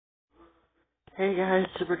Hey guys,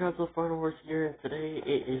 Super Console Final Wars here, and today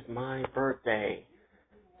it is my birthday.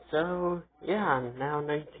 So, yeah, I'm now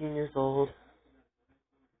 19 years old.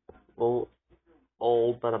 Well,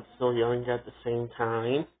 old, but I'm still young at the same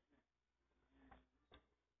time.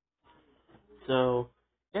 So,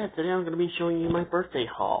 yeah, today I'm going to be showing you my birthday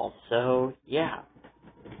haul. So, yeah.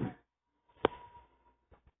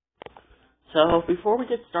 So, before we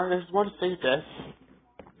get started, I just want to say this.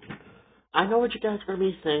 I know what you guys are going to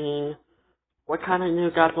be saying. What kind of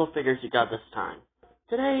new Godzilla figures you got this time?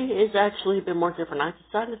 Today is actually a bit more different. I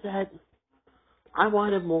decided that I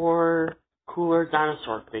wanted more cooler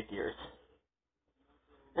dinosaur figures.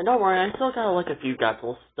 And don't worry, I still got like a few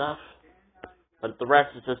Godzilla stuff, but the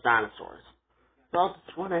rest is just dinosaurs. So I'll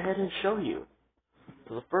just went ahead and show you.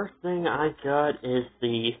 So the first thing I got is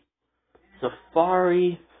the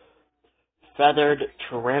Safari Feathered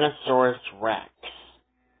Tyrannosaurus Rex.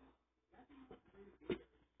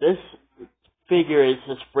 This figure is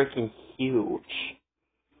just freaking huge.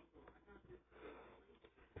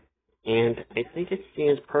 And I think it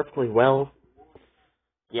stands perfectly well.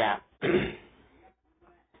 Yeah.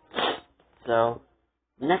 So,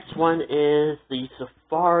 next one is the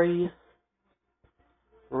Safari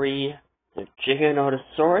the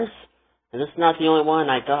Giganotosaurus. And this is not the only one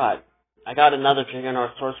I got. I got another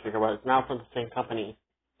Giganotosaurus figure, but it's not from the same company.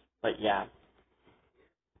 But yeah.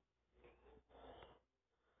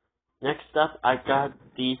 Next up, I got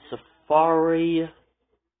the Safari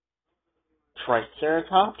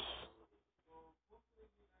Triceratops.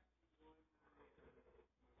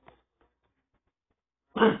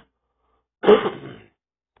 And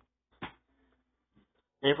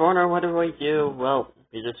if you wonder what do we do, well,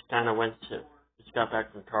 we just kind of just got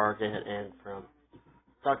back from Target and from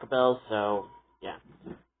Taco Bell, so yeah.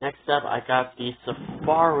 Next up, I got the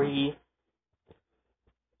Safari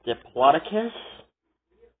Diplodocus.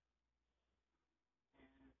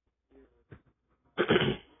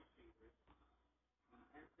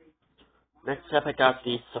 Next up, I got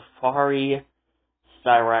the Safari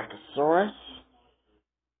Styracosaurus.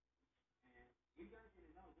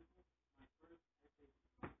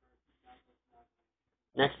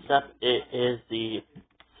 Next up, it is the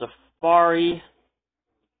Safari.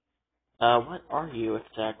 What are you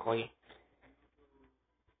exactly?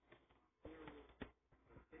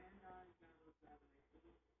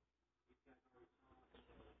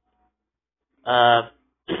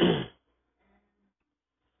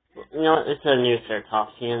 You know, it's a new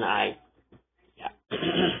Ceratopsian. Yeah.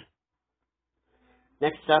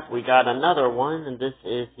 Next up, we got another one, and this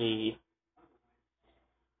is the.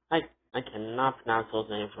 I cannot pronounce those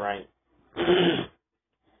names right.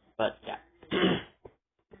 But yeah.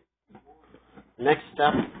 Next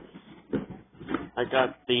up, I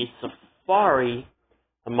got the Safari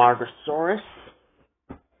Amargasaurus.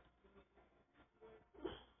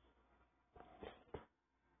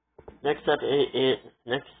 Next up,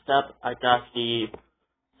 I got the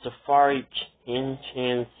Safari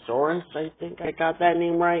Chinchansaurus. I think I got that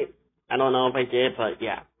name right. I don't know if I did, but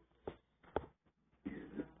yeah.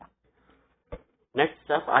 Next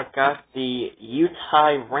up, I got the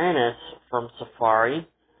Yutyrannus from Safari.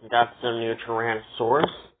 Got some new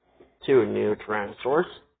Tyrannosaurs. Two new Tyrannosaurs.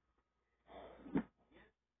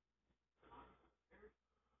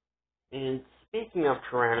 And speaking of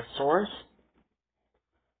Tyrannosaurs,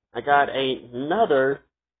 I got another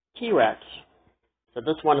T-Rex. So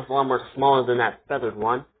this one is a lot more smaller than that feathered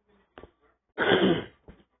one.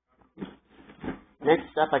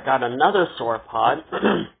 Next up, I got another sauropod.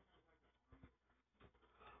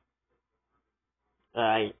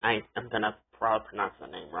 I'm gonna probably pronounce the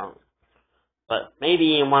name wrong. But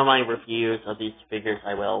maybe in one of my reviews of these figures,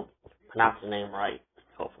 I will pronounce the name right,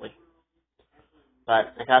 hopefully.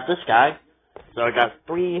 But I got this guy. So I got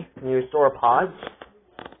 3 new sauropods,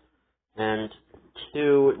 and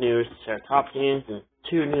 2 new ceratopsians, and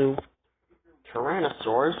 2 new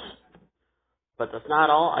tyrannosaurs. But that's not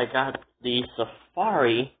all. I got the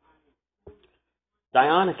Safari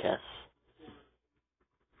Deinonychus.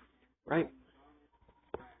 Right?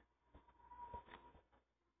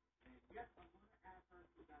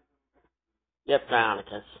 Yep,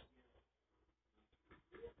 Deinonychus.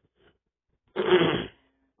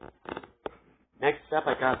 Next up,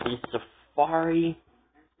 I got the Safari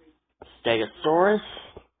Stegosaurus.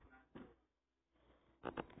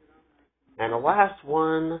 And the last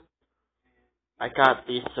one, I got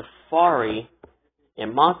the Safari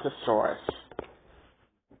Edmontosaurus.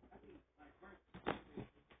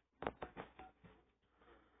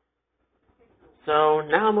 So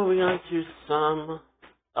now moving on to some.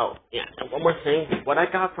 Oh yeah, and one more thing. What I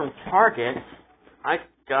got from Target,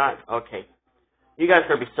 okay. You guys are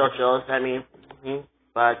gonna be so jealous at me.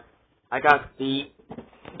 but I got the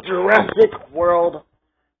Jurassic World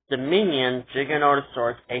Dominion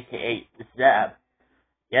Giganotosaurus, aka Zeb.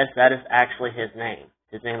 Yes, that is actually his name.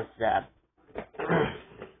 His name is Zeb.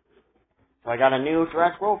 So I got a new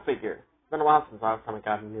Jurassic World figure. It's been a while since last time I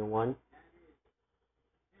got a new one.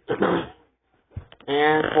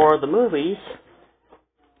 And for the movies,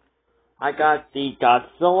 I got the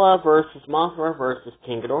Godzilla vs. Mothra vs.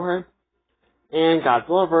 King Ghidorah, and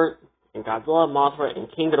Godzilla, Mothra,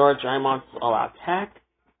 and King Ghidorah Giant Monsters All Out Attack.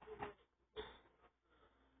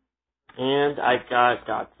 And I got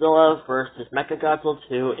Godzilla vs. Mechagodzilla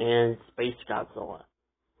 2 and Space Godzilla.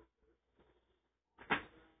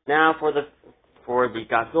 Now for the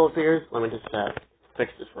Godzilla figures, let me just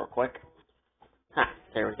fix this real quick.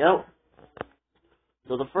 There we go.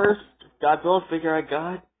 So the first Godzilla figure I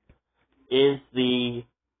got is the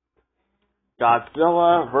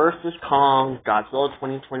Godzilla vs. Kong Godzilla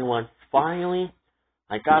 2021. Finally,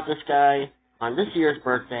 I got this guy on this year's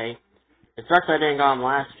birthday. It sucks I didn't get him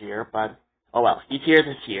last year, but oh well, he's here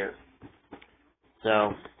this year.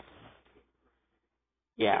 So,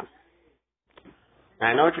 yeah. And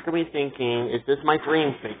I know what you're going to be thinking, is this my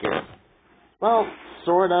dream figure? Well,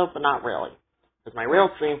 sort of, but not really. It's my real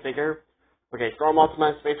dream figure. Okay, Storm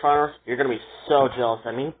Ultimate Space Fighters, you're going to be so jealous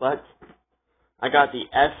of me, but I got the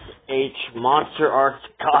SH Monster Arts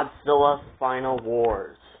Godzilla Final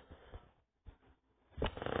Wars.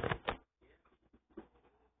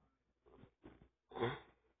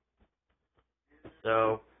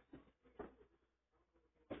 So,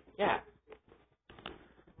 yeah.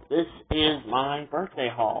 This is my birthday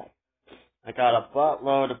haul. I got a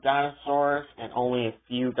buttload of dinosaurs and only a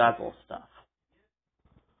few Godzilla stuff.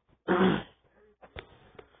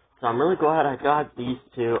 So I'm really glad I got these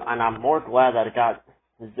two, and I'm more glad that I got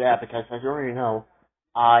Zeb, because as you already know,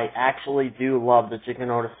 I actually do love the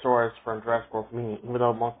Giganotosaurus from Jurassic World Dominion, even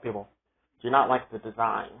though most people do not like the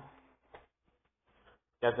design.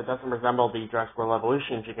 Because it doesn't resemble the Jurassic World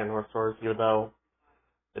Evolution Giganotosaurus, even though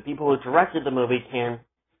the people who directed the movie can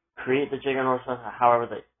create the Giganotosaurus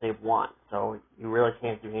however they want, so you really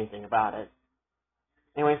can't do anything about it.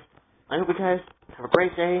 Anyways, I hope you guys have a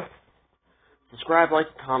great day. Subscribe, like,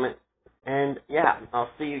 comment, and yeah, I'll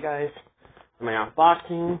see you guys in my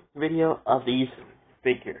unboxing video of these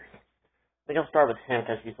figures. I think I'll start with him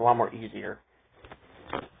because he's a lot more easier.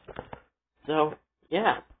 So,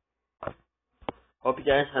 yeah. Hope you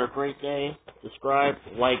guys have a great day. Subscribe,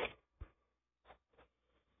 like,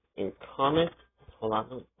 and comment. Hold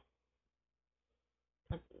on.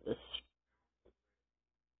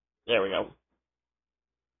 There we go.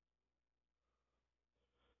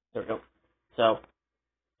 There we go. So,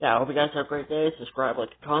 yeah, I hope you guys have a great day. Subscribe, like,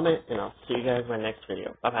 comment, and I'll see you guys in my next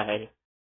video. Bye-bye.